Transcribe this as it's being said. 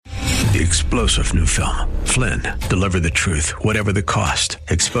the explosive new film, Flynn, Deliver the Truth, Whatever the Cost,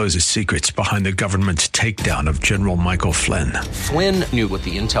 exposes secrets behind the government's takedown of General Michael Flynn. Flynn knew what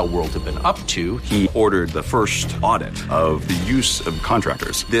the intel world had been up to. He ordered the first audit of the use of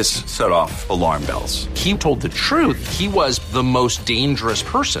contractors. This set off alarm bells. He told the truth. He was the most dangerous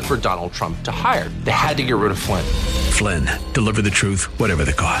person for Donald Trump to hire. They had to get rid of Flynn. Flynn, Deliver the Truth, Whatever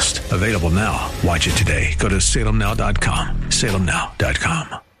the Cost. Available now. Watch it today. Go to salemnow.com.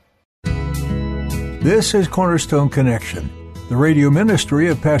 salemnow.com. This is Cornerstone Connection, the radio ministry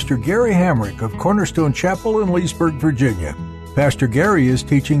of Pastor Gary Hamrick of Cornerstone Chapel in Leesburg, Virginia. Pastor Gary is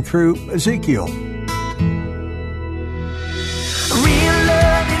teaching through Ezekiel. Real love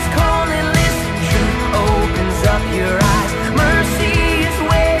is calling, listen, truth opens up your eyes. Mercy is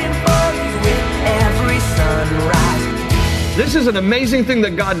waiting for you with every sunrise. This is an amazing thing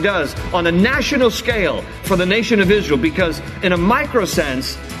that God does on a national scale for the nation of Israel, because in a micro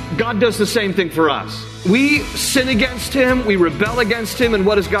sense, God does the same thing for us. We sin against Him, we rebel against Him, and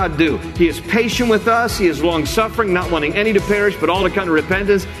what does God do? He is patient with us, He is long-suffering, not wanting any to perish, but all to come to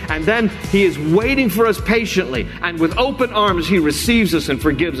repentance, and then He is waiting for us patiently, and with open arms He receives us and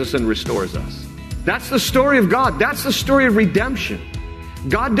forgives us and restores us. That's the story of God. That's the story of redemption.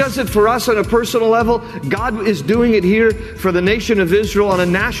 God does it for us on a personal level. God is doing it here for the nation of Israel on a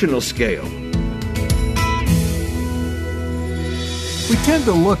national scale. We tend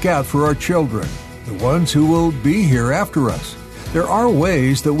to look out for our children, the ones who will be here after us. There are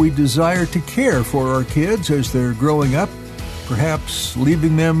ways that we desire to care for our kids as they're growing up, perhaps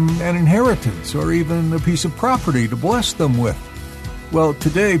leaving them an inheritance or even a piece of property to bless them with. Well,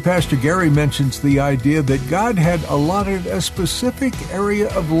 today, Pastor Gary mentions the idea that God had allotted a specific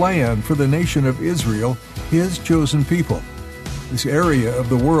area of land for the nation of Israel, His chosen people. This area of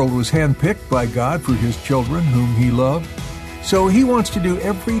the world was handpicked by God for His children, whom He loved. So He wants to do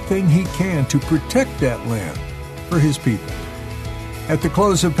everything He can to protect that land for His people. At the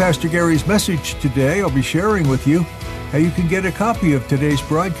close of Pastor Gary's message today, I'll be sharing with you how you can get a copy of today's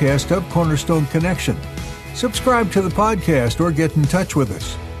broadcast of Cornerstone Connection. Subscribe to the podcast or get in touch with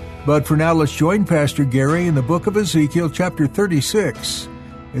us. But for now, let's join Pastor Gary in the book of Ezekiel, chapter 36,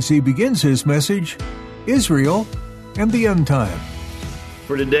 as he begins his message, Israel and the End Time.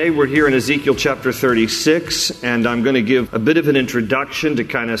 For today, we're here in Ezekiel chapter 36, and I'm going to give a bit of an introduction to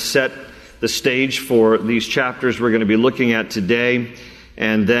kind of set the stage for these chapters we're going to be looking at today,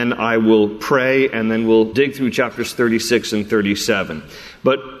 and then I will pray, and then we'll dig through chapters 36 and 37.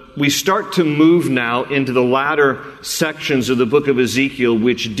 But we start to move now into the latter sections of the book of Ezekiel,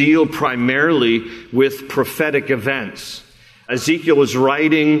 which deal primarily with prophetic events. Ezekiel is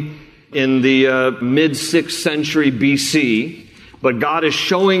writing in the mid-6th century BC, but God is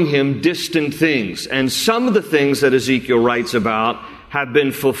showing him distant things. And some of the things that Ezekiel writes about have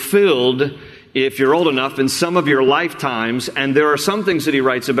been fulfilled, if you're old enough, in some of your lifetimes. And there are some things that he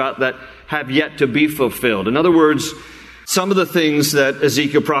writes about that have yet to be fulfilled. In other words, some of the things that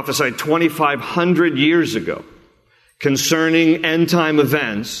Ezekiel prophesied 2,500 years ago concerning end-time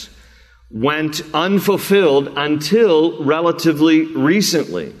events went unfulfilled until relatively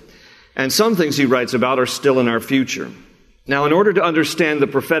recently. And some things he writes about are still in our future. Now, in order to understand the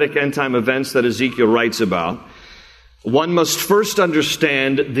prophetic end-time events that Ezekiel writes about, one must first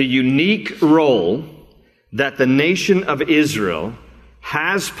understand the unique role that the nation of Israel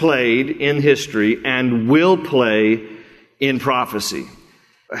has played in history and will play in prophecy.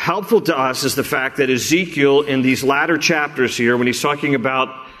 Helpful to us is the fact that Ezekiel, in these latter chapters here, when he's talking about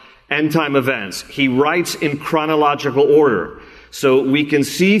end-time events, he writes in chronological order. So we can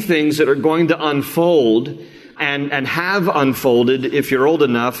see things that are going to unfold and have unfolded, if you're old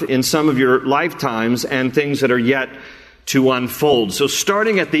enough, in some of your lifetimes, and things that are yet to unfold. So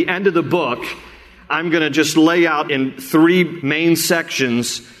starting at the end of the book, I'm going to just lay out in 3 main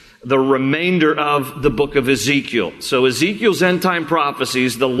sections the remainder of the book of Ezekiel. So Ezekiel's end-time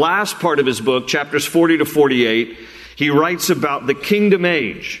prophecies, the last part of his book, chapters 40 to 48, he writes about the kingdom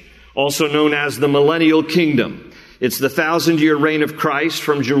age, also known as the millennial kingdom. It's the 1,000-year reign of Christ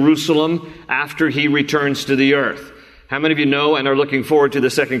from Jerusalem after he returns to the earth. How many of you know and are looking forward to the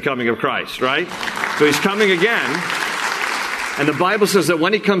second coming of Christ, right? So he's coming again. And the Bible says that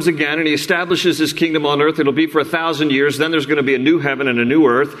when he comes again and he establishes his kingdom on earth, it'll be for 1,000 years. Then there's going to be a new heaven and a new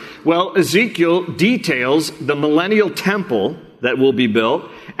earth. Well, Ezekiel details the millennial temple that will be built.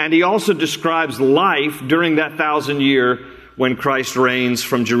 And he also describes life during that 1,000-year when Christ reigns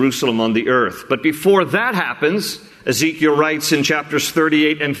from Jerusalem on the earth. But before that happens, Ezekiel writes in chapters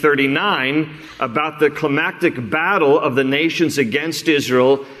 38 and 39 about the climactic battle of the nations against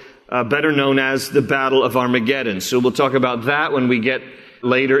Israel, better known as the Battle of Armageddon. So we'll talk about that when we get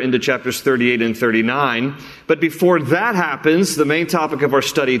later into chapters 38 and 39. But before that happens, the main topic of our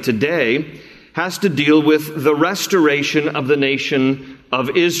study today has to deal with the restoration of the nation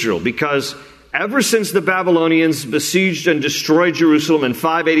of Israel, because ever since the Babylonians besieged and destroyed Jerusalem in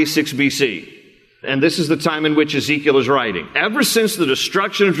 586 BC, and this is the time in which Ezekiel is writing, ever since the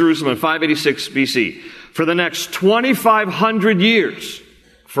destruction of Jerusalem in 586 BC, for the next 2,500 years,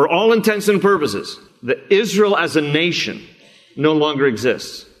 for all intents and purposes, Israel as a nation no longer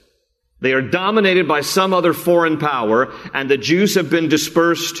exists. They are dominated by some other foreign power, and the Jews have been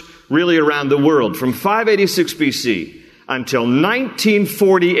dispersed really around the world. From 586 BC until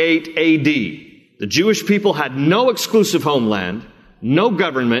 1948 AD, the Jewish people had no exclusive homeland, no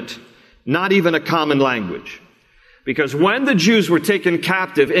government, not even a common language. Because when the Jews were taken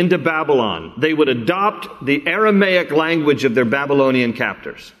captive into Babylon, they would adopt the Aramaic language of their Babylonian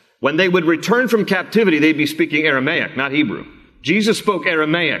captors. When they would return from captivity, they'd be speaking Aramaic, not Hebrew. Jesus spoke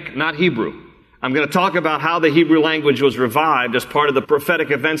Aramaic, not Hebrew. I'm going to talk about how the Hebrew language was revived as part of the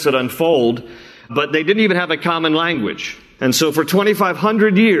prophetic events that unfold, but they didn't even have a common language. And so for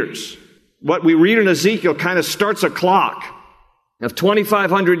 2,500 years, what we read in Ezekiel kind of starts a clock of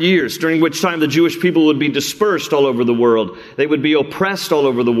 2,500 years, during which time the Jewish people would be dispersed all over the world. They would be oppressed all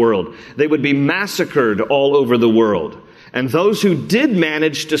over the world. They would be massacred all over the world. And those who did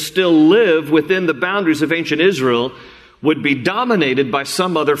manage to still live within the boundaries of ancient Israel would be dominated by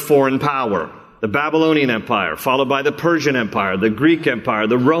some other foreign power. The Babylonian Empire, followed by the Persian Empire, the Greek Empire,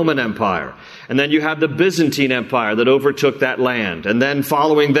 the Roman Empire. And then you have the Byzantine Empire that overtook that land. And then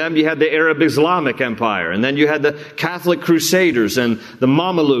following them, you had the Arab Islamic Empire. And then you had the Catholic Crusaders and the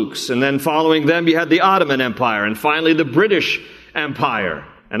Mamelukes. And then following them, you had the Ottoman Empire. And finally, the British Empire.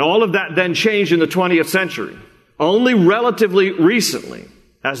 And all of that then changed in the 20th century. Only relatively recently,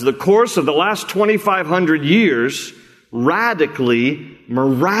 as the course of the last 2,500 years radically,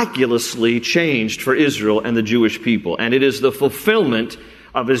 miraculously changed for Israel and the Jewish people. And it is the fulfillment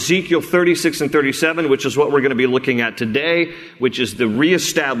of Ezekiel 36 and 37, which is what we're going to be looking at today, which is the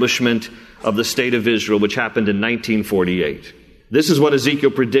reestablishment of the state of Israel, which happened in 1948. This is what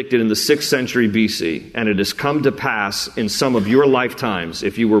Ezekiel predicted in the 6th century BC, and it has come to pass in some of your lifetimes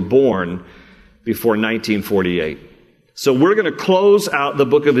if you were born before 1948. So we're going to close out the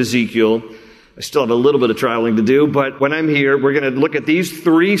book of Ezekiel. I still have a little bit of trialing to do, but when I'm here, we're going to look at these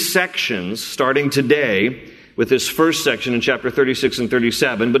 3 sections starting today with this first section in chapter 36 and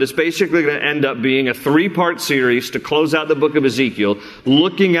 37, but it's basically going to end up being a 3-part series to close out the book of Ezekiel,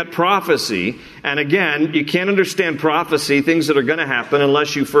 looking at prophecy. And again, you can't understand prophecy, things that are going to happen,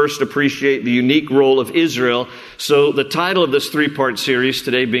 unless you first appreciate the unique role of Israel. So the title of this 3-part series,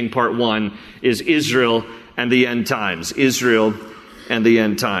 today being part 1, is Israel and the End Times. Israel and the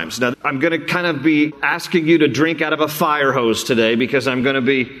End Times. Now, I'm going to kind of be asking you to drink out of a fire hose today, because I'm going to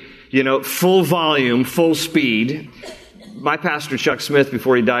be, full volume, full speed. My pastor, Chuck Smith,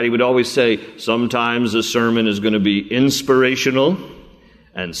 before he died, he would always say, sometimes a sermon is going to be inspirational,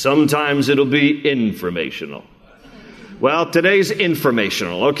 and sometimes it'll be informational. Well, today's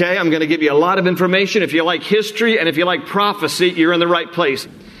informational, okay? I'm going to give you a lot of information. If you like history and if you like prophecy, you're in the right place.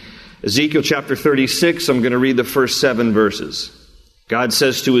 Ezekiel chapter 36, I'm going to read the first 7 verses. God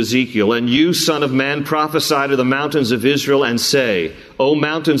says to Ezekiel, "And you, son of man, prophesy to the mountains of Israel and say, O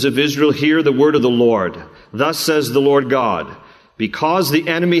mountains of Israel, hear the word of the Lord. Thus says the Lord God, because the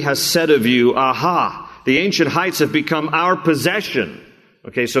enemy has said of you, Aha, the ancient heights have become our possession."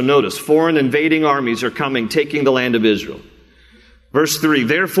 Okay, so notice, foreign invading armies are coming, taking the land of Israel. Verse 3,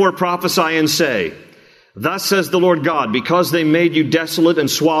 "Therefore prophesy and say, Thus says the Lord God, because they made you desolate and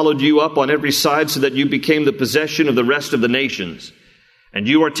swallowed you up on every side so that you became the possession of the rest of the nations. And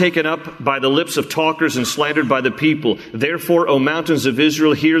you are taken up by the lips of talkers and slandered by the people. Therefore, O mountains of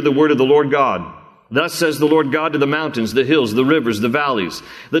Israel, hear the word of the Lord God. Thus says the Lord God to the mountains, the hills, the rivers, the valleys,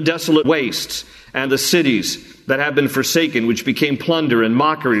 the desolate wastes, and the cities that have been forsaken, which became plunder and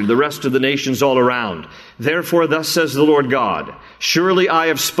mockery to the rest of the nations all around. Therefore, thus says the Lord God, surely I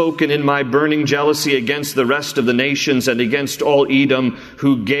have spoken in my burning jealousy against the rest of the nations and against all Edom,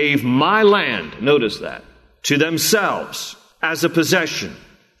 who gave my land," notice that, "to themselves as a possession,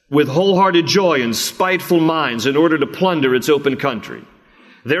 with wholehearted joy and spiteful minds, in order to plunder its open country.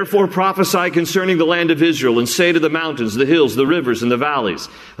 Therefore prophesy concerning the land of Israel, and say to the mountains, the hills, the rivers, and the valleys,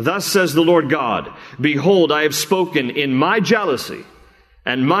 Thus says the Lord God, Behold, I have spoken in my jealousy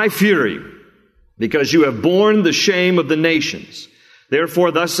and my fury, because you have borne the shame of the nations.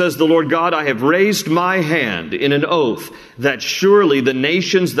 Therefore, thus says the Lord God, I have raised my hand in an oath, that surely the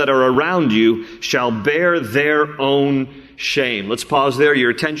nations that are around you shall bear their own shame." Let's pause there. Your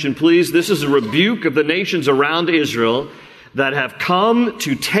attention, please. This is a rebuke of the nations around Israel. that have come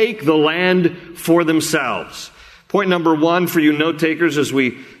to take the land for themselves. Point number one for you note takers as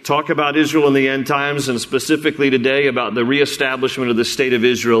we talk about Israel in the end times, and specifically today about the reestablishment of the state of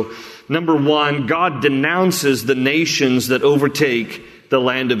Israel. Number one, God denounces the nations that overtake the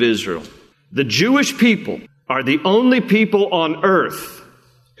land of Israel. The Jewish people are the only people on earth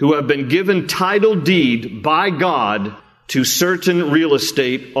who have been given title deed by God to certain real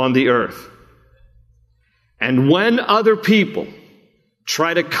estate on the earth. And when other people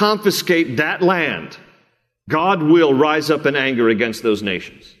try to confiscate that land, God will rise up in anger against those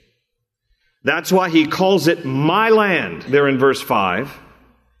nations. That's why he calls it my land there in verse 5.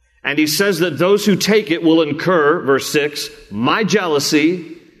 And he says that those who take it will incur, verse 6, my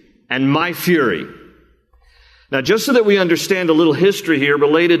jealousy and my fury. Now, just so that we understand a little history here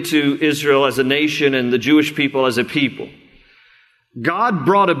related to Israel as a nation and the Jewish people as a people. God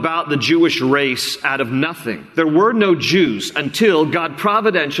brought about the Jewish race out of nothing. There were no Jews until God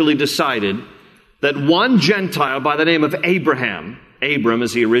providentially decided that one Gentile by the name of Abraham, Abram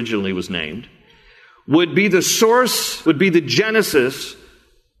as he originally was named, would be the source, would be the genesis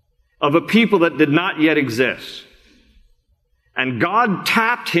of a people that did not yet exist. And God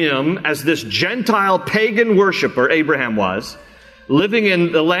tapped him as this Gentile pagan worshiper, Abraham was, living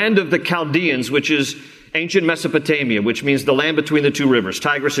in the land of the Chaldeans, which is ancient Mesopotamia, which means the land between the two rivers,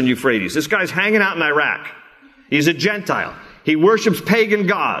 Tigris and Euphrates. This guy's hanging out in Iraq. He's a Gentile. He worships pagan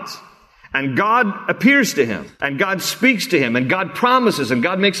gods. And God appears to him, and God speaks to him, and God promises, and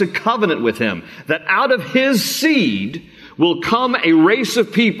God makes a covenant with him that out of his seed will come a race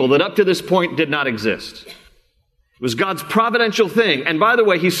of people that up to this point did not exist. It was God's providential thing. And by the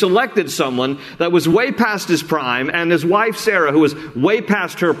way, he selected someone that was way past his prime, and his wife Sarah, who was way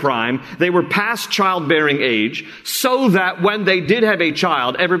past her prime. They were past childbearing age, so that when they did have a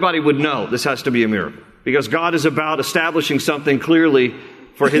child, everybody would know this has to be a miracle. Because God is about establishing something clearly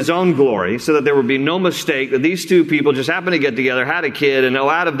for his own glory, so that there would be no mistake that these two people just happened to get together, had a kid, and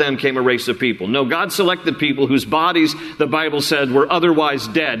out of them came a race of people. No, God selected people whose bodies, the Bible said, were otherwise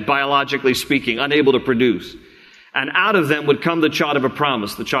dead, biologically speaking, unable to produce. And out of them would come the child of a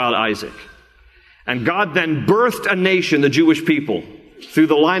promise, the child Isaac. And God then birthed a nation, the Jewish people, through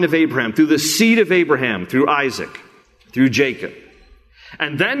the line of Abraham, through the seed of Abraham, through Isaac, through Jacob.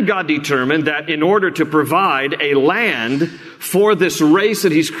 And then God determined that in order to provide a land for this race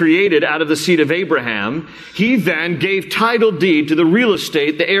that he's created out of the seed of Abraham, he then gave title deed to the real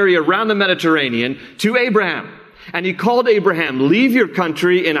estate, the area around the Mediterranean, to Abraham. And he called Abraham, leave your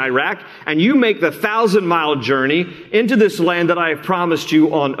country in Iraq, and you make the 1,000-mile journey into this land that I have promised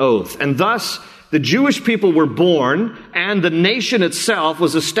you on oath. And thus, the Jewish people were born, and the nation itself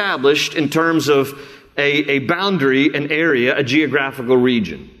was established in terms of a boundary, an area, a geographical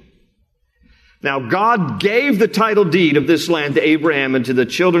region. Now, God gave the title deed of this land to Abraham and to the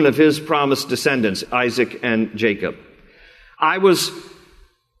children of his promised descendants, Isaac and Jacob. I was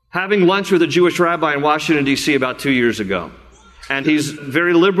having lunch with a Jewish rabbi in Washington, D.C. about 2 years ago. And he's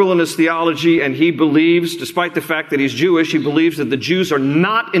very liberal in his theology, and he believes, despite the fact that he's Jewish, he believes that the Jews are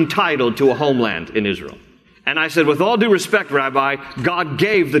not entitled to a homeland in Israel. And I said, with all due respect, Rabbi, God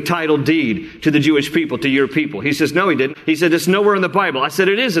gave the title deed to the Jewish people, to your people. He says, no, he didn't. He said, it's nowhere in the Bible. I said,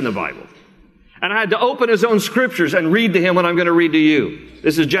 it is in the Bible. And I had to open his own scriptures and read to him what I'm going to read to you.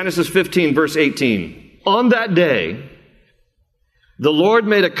 This is Genesis 15, verse 18. On that day, the Lord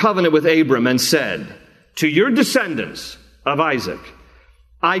made a covenant with Abram and said, to your descendants of Isaac,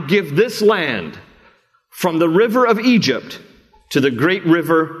 I give this land from the river of Egypt to the great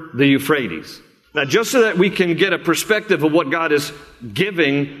river, the Euphrates. Now, just so that we can get a perspective of what God is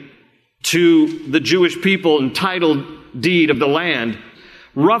giving to the Jewish people in title deed of the land,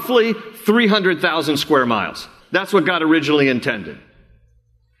 roughly 300,000 square miles. That's what God originally intended.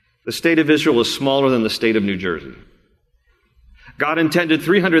 The state of Israel is smaller than the state of New Jersey. God intended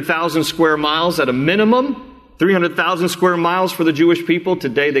 300,000 square miles at a minimum, 300,000 square miles for the Jewish people.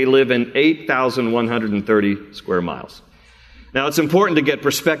 Today they live in 8,130 square miles. Now, it's important to get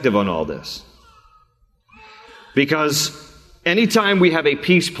perspective on all this. Because anytime we have a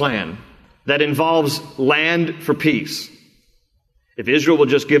peace plan that involves land for peace, if Israel will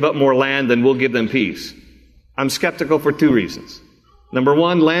just give up more land, then we'll give them peace. I'm skeptical for two reasons. Number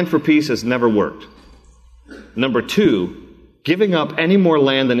one, land for peace has never worked. Number two, giving up any more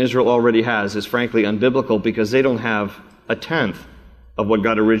land than Israel already has is frankly unbiblical because they don't have a tenth of what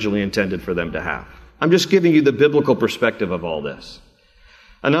God originally intended for them to have. I'm just giving you the biblical perspective of all this.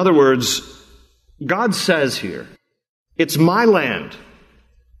 In other words, God says here, it's my land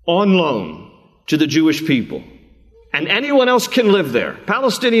on loan to the Jewish people. And anyone else can live there,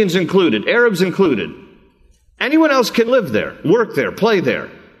 Palestinians included, Arabs included. Anyone else can live there, work there, play there.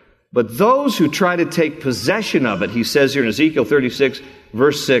 But those who try to take possession of it, he says here in Ezekiel 36,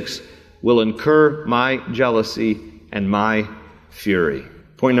 verse 6, will incur my jealousy and my fury.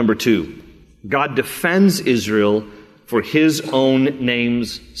 Point number 2. God defends Israel for his own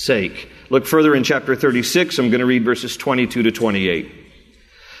name's sake. Look further in chapter 36. I'm going to read verses 22 to 28.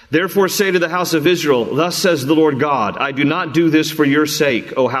 Therefore say to the house of Israel, thus says the Lord God, I do not do this for your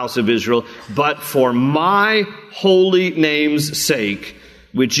sake, O house of Israel, but for my holy name's sake,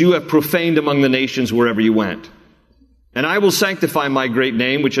 which you have profaned among the nations wherever you went. And I will sanctify my great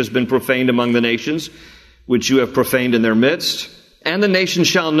name, which has been profaned among the nations, which you have profaned in their midst. And the nations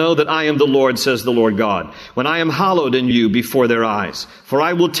shall know that I am the Lord, says the Lord God, when I am hallowed in you before their eyes. For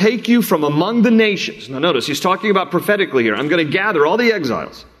I will take you from among the nations. Now notice, he's talking about prophetically here. I'm going to gather all the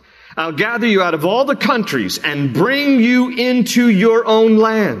exiles. I'll gather you out of all the countries and bring you into your own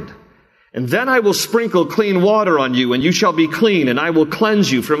land. And then I will sprinkle clean water on you, and you shall be clean, and I will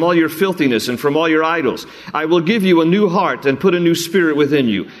cleanse you from all your filthiness and from all your idols. I will give you a new heart and put a new spirit within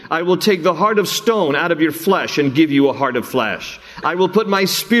you. I will take the heart of stone out of your flesh and give you a heart of flesh. I will put my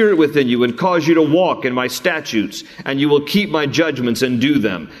spirit within you and cause you to walk in my statutes, and you will keep my judgments and do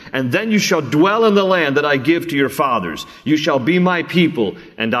them. And then you shall dwell in the land that I give to your fathers. You shall be my people,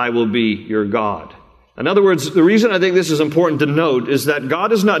 and I will be your God. In other words, the reason I think this is important to note is that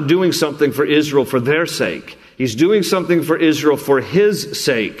God is not doing something for Israel for their sake. He's doing something for Israel for his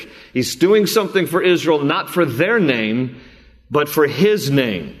sake. He's doing something for Israel not for their name, but for his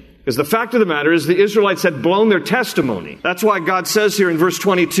name. Because the fact of the matter is the Israelites had blown their testimony. That's why God says here in verse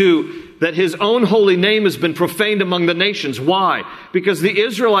 22 that his own holy name has been profaned among the nations. Why? Because the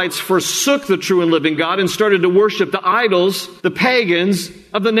Israelites forsook the true and living God and started to worship the idols, the pagans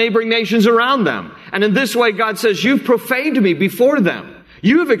of the neighboring nations around them. And in this way, God says, you've profaned me before them.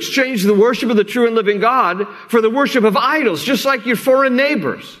 You have exchanged the worship of the true and living God for the worship of idols, just like your foreign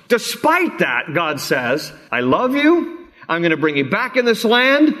neighbors. Despite that, God says, I love you. I'm going to bring you back in this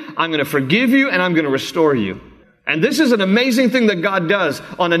land. I'm going to forgive you, and I'm going to restore you. And this is an amazing thing that God does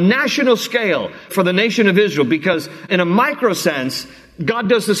on a national scale for the nation of Israel, because in a micro sense, God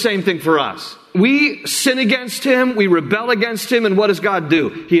does the same thing for us. We sin against him, we rebel against him, and what does God do?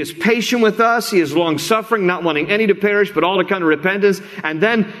 He is patient with us, he is long-suffering, not wanting any to perish, but all to come to repentance, and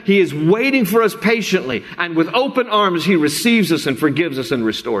then he is waiting for us patiently, and with open arms he receives us and forgives us and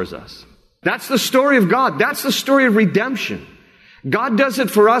restores us. That's the story of God. That's the story of redemption. God does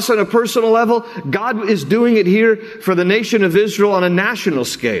it for us on a personal level. God is doing it here for the nation of Israel on a national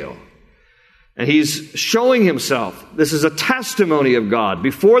scale. And he's showing himself. This is a testimony of God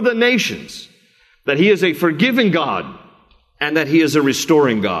before the nations that he is a forgiving God and that he is a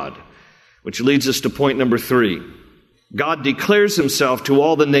restoring God. Which leads us to point number 3. God declares himself to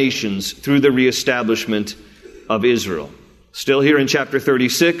all the nations through the reestablishment of Israel. Still here in chapter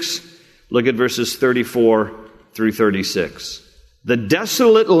 36, look at verses 34 through 36. The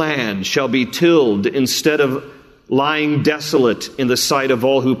desolate land shall be tilled instead of lying desolate in the sight of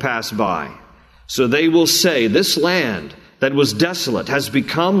all who pass by. So they will say, this land that was desolate has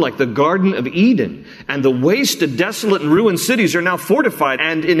become like the Garden of Eden, and the wasted, desolate, and ruined cities are now fortified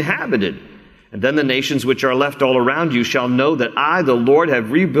and inhabited. And then the nations which are left all around you shall know that I, the Lord,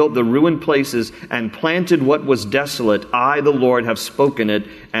 have rebuilt the ruined places and planted what was desolate. I, the Lord, have spoken it,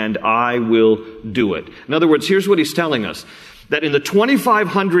 and I will do it. In other words, here's what he's telling us. That in the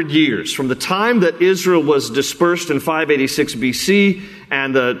 2,500 years, from the time that Israel was dispersed in 586 BC,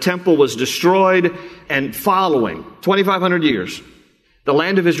 and the temple was destroyed, and following 2,500 years, the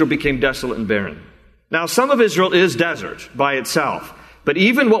land of Israel became desolate and barren. Now, some of Israel is desert by itself. But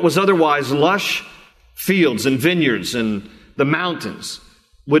even what was otherwise lush fields and vineyards and the mountains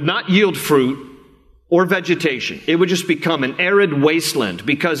would not yield fruit or vegetation. It would just become an arid wasteland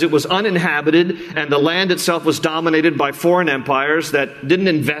because it was uninhabited and the land itself was dominated by foreign empires that didn't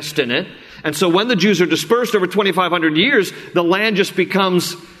invest in it. And so when the Jews are dispersed over 2,500 years, the land just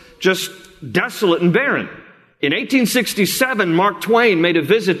becomes just desolate and barren. In 1867, Mark Twain made a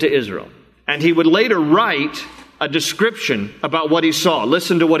visit to Israel, and he would later write a description about what he saw.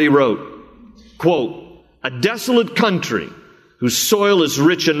 Listen to what he wrote. Quote, a desolate country whose soil is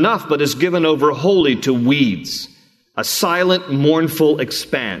rich enough but is given over wholly to weeds. A silent, mournful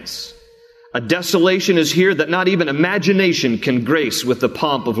expanse. A desolation is here that not even imagination can grace with the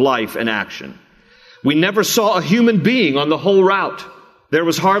pomp of life and action. We never saw a human being on the whole route. There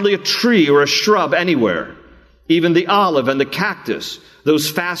was hardly a tree or a shrub anywhere. Even the olive and the cactus, those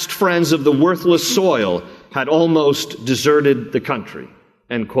fast friends of the worthless soil, had almost deserted the country.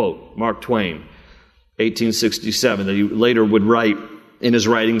 End quote. Mark Twain, 1867, that he later would write in his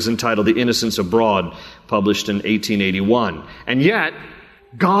writings entitled The Innocents Abroad, published in 1881. And yet,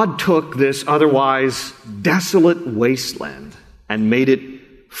 God took this otherwise desolate wasteland and made it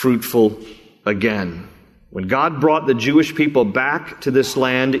fruitful again. When God brought the Jewish people back to this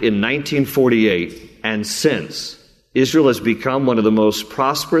land in 1948, and since, Israel has become one of the most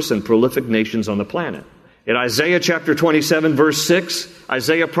prosperous and prolific nations on the planet. In Isaiah chapter 27, verse 6,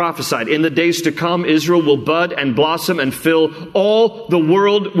 Isaiah prophesied, "In the days to come, Israel will bud and blossom and fill all the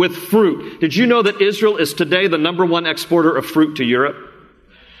world with fruit." Did you know that Israel is today the number one exporter of fruit to Europe?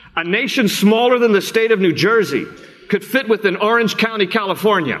 A nation smaller than the state of New Jersey could fit within Orange County,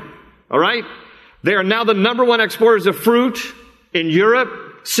 California. All right? They are now the number one exporters of fruit in Europe.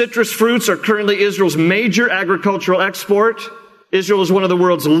 Citrus fruits are currently Israel's major agricultural export. Israel is one of the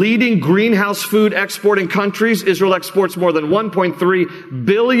world's leading greenhouse food exporting countries. Israel exports more than $1.3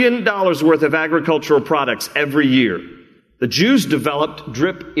 billion worth of agricultural products every year. The Jews developed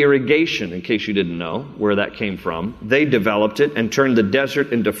drip irrigation, in case you didn't know where that came from. They developed it and turned the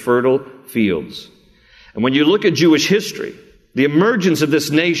desert into fertile fields. And when you look at Jewish history, the emergence of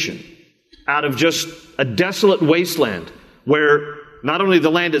this nation out of just a desolate wasteland where not only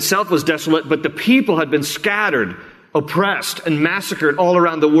the land itself was desolate, but the people had been scattered, oppressed, and massacred all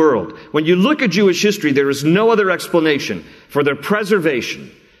around the world. When you look at Jewish history, there is no other explanation for their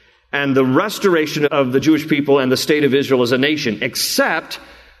preservation and the restoration of the Jewish people and the state of Israel as a nation, except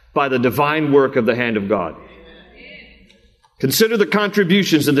by the divine work of the hand of God. Consider the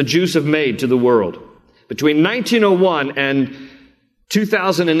contributions that the Jews have made to the world. Between 1901 and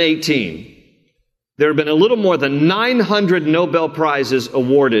 2018, there have been a little more than 900 Nobel Prizes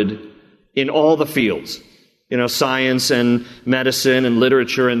awarded in all the fields. Science and medicine and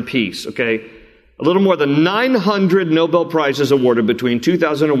literature and peace, okay? A little more than 900 Nobel Prizes awarded between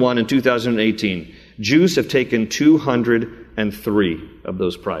 2001 and 2018. Jews have taken 203 of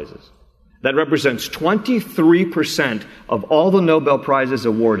those prizes. That represents 23% of all the Nobel Prizes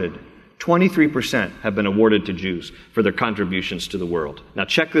awarded. 23% have been awarded to Jews for their contributions to the world. Now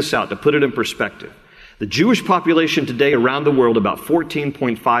check this out to put it in perspective. The Jewish population today around the world, about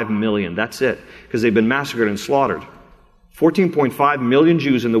 14.5 million. That's it, because they've been massacred and slaughtered. 14.5 million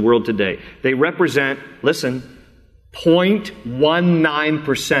Jews in the world today. They represent, listen,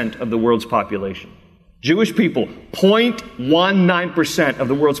 0.19% of the world's population. Jewish people, 0.19% of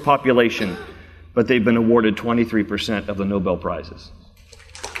the world's population, but they've been awarded 23% of the Nobel Prizes.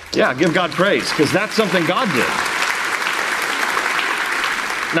 Yeah, give God praise, because that's something God did.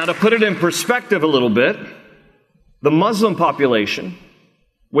 Now, to put it in perspective a little bit, the Muslim population,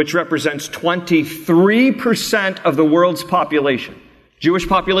 which represents 23% of the world's population. Jewish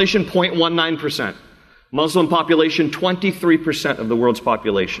population, 0.19%. Muslim population, 23% of the world's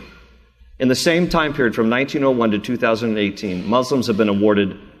population. In the same time period, from 1901 to 2018, Muslims have been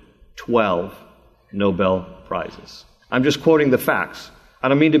awarded 12 Nobel Prizes. I'm just quoting the facts. I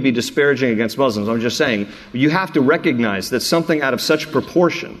don't mean to be disparaging against Muslims. I'm just saying you have to recognize that something out of such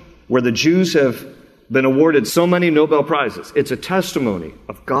proportion, where the Jews have been awarded so many Nobel Prizes, it's a testimony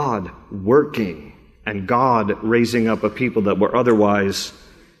of God working and God raising up a people that were otherwise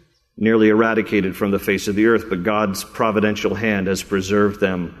nearly eradicated from the face of the earth, but God's providential hand has preserved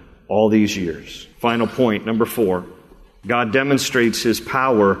them all these years. Final point, number 4. God demonstrates His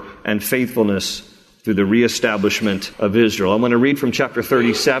power and faithfulness through the reestablishment of Israel. I'm going to read from chapter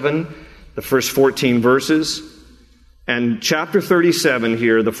 37, the first 14 verses. And chapter 37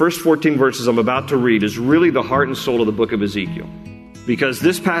 here, the first 14 verses I'm about to read, is really the heart and soul of the book of Ezekiel. Because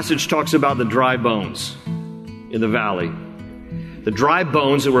this passage talks about the dry bones in the valley. The dry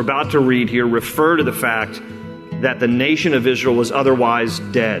bones that we're about to read here refer to the fact that the nation of Israel was otherwise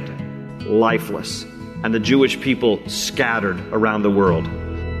dead, lifeless, and the Jewish people scattered around the world.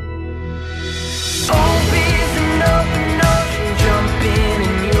 Open ocean, jump in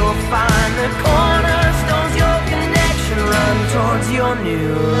and you'll find the cornerstone's your connection. Run towards your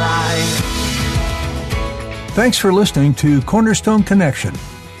new life. Thanks for listening to Cornerstone Connection.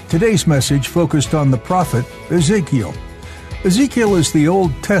 Today's message focused on the prophet Ezekiel. Ezekiel is the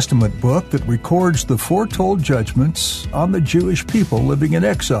Old Testament book that records the foretold judgments on the Jewish people living in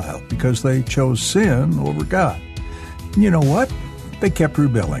exile because they chose sin over God. And you know what? They kept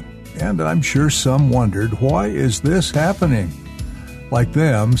rebelling. And I'm sure some wondered, why is this happening? Like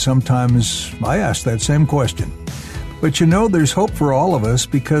them, sometimes I ask that same question. But there's hope for all of us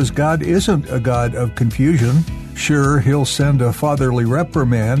because God isn't a God of confusion. Sure, He'll send a fatherly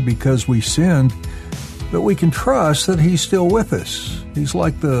reprimand because we sinned, but we can trust that He's still with us. He's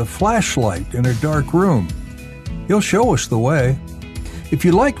like the flashlight in a dark room. He'll show us the way. If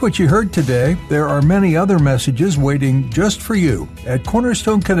you liked what you heard today, there are many other messages waiting just for you at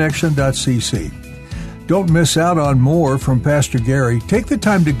cornerstoneconnection.cc. Don't miss out on more from Pastor Gary. Take the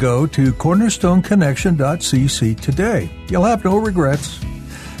time to go to cornerstoneconnection.cc today. You'll have no regrets.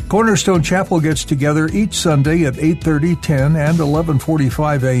 Cornerstone Chapel gets together each Sunday at 8:30, 10, and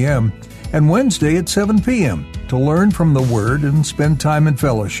 11:45 a.m., and Wednesday at 7 p.m. to learn from the Word and spend time in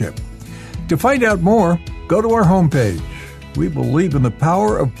fellowship. To find out more, go to our homepage. We believe in the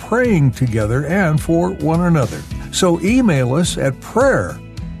power of praying together and for one another. So email us at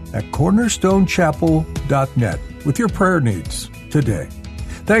prayer@cornerstonechapel.net with your prayer needs today.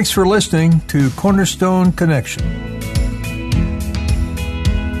 Thanks for listening to Cornerstone Connection.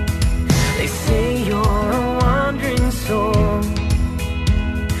 They say you're a wandering soul,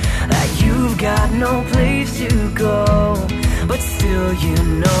 that you've got no place to go, but still you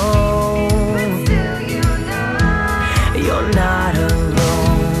know, you're not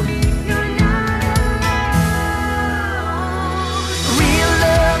alone. Real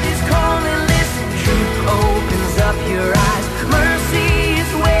love is calling, listen, truth opens up your eyes. Mercy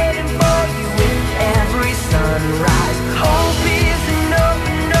is waiting for you with every sunrise. Hope is an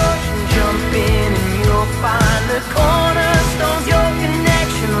open ocean, jump in and you'll find the cornerstones, your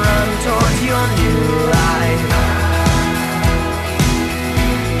connection, run towards your new life.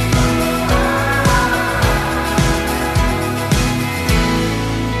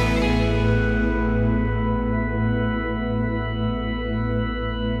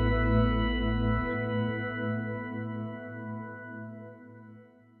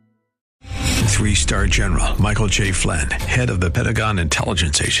 Three-star General Michael J. Flynn, head of the Pentagon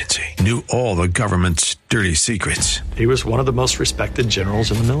Intelligence Agency, knew all the government's dirty secrets. He was one of the most respected generals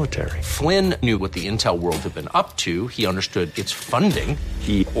in the military. Flynn knew what the intel world had been up to. He understood its funding.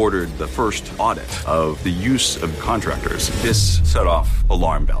 He ordered the first audit of the use of contractors. This set off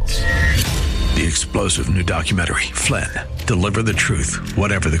alarm bells. The explosive new documentary, Flynn, Deliver the Truth,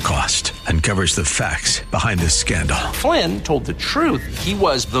 Whatever the Cost, uncovers the facts behind this scandal. Flynn told the truth. He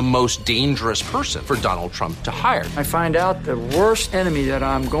was the most dangerous person for Donald Trump to hire. I find out the worst enemy that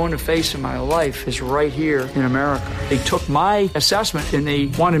I'm going to face in my life is right here in America. They took my assessment and they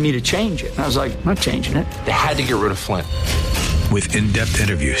wanted me to change it. And I was like, I'm not changing it. They had to get rid of Flynn. With in-depth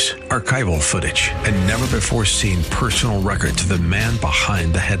interviews, archival footage, and never-before-seen personal records of the man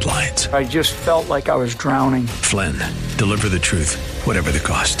behind the headlines. I just felt like I was drowning. Flynn, Deliver the Truth, Whatever the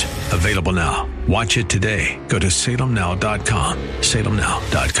Cost. Available now. Watch it today. Go to salemnow.com.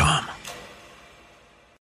 salemnow.com.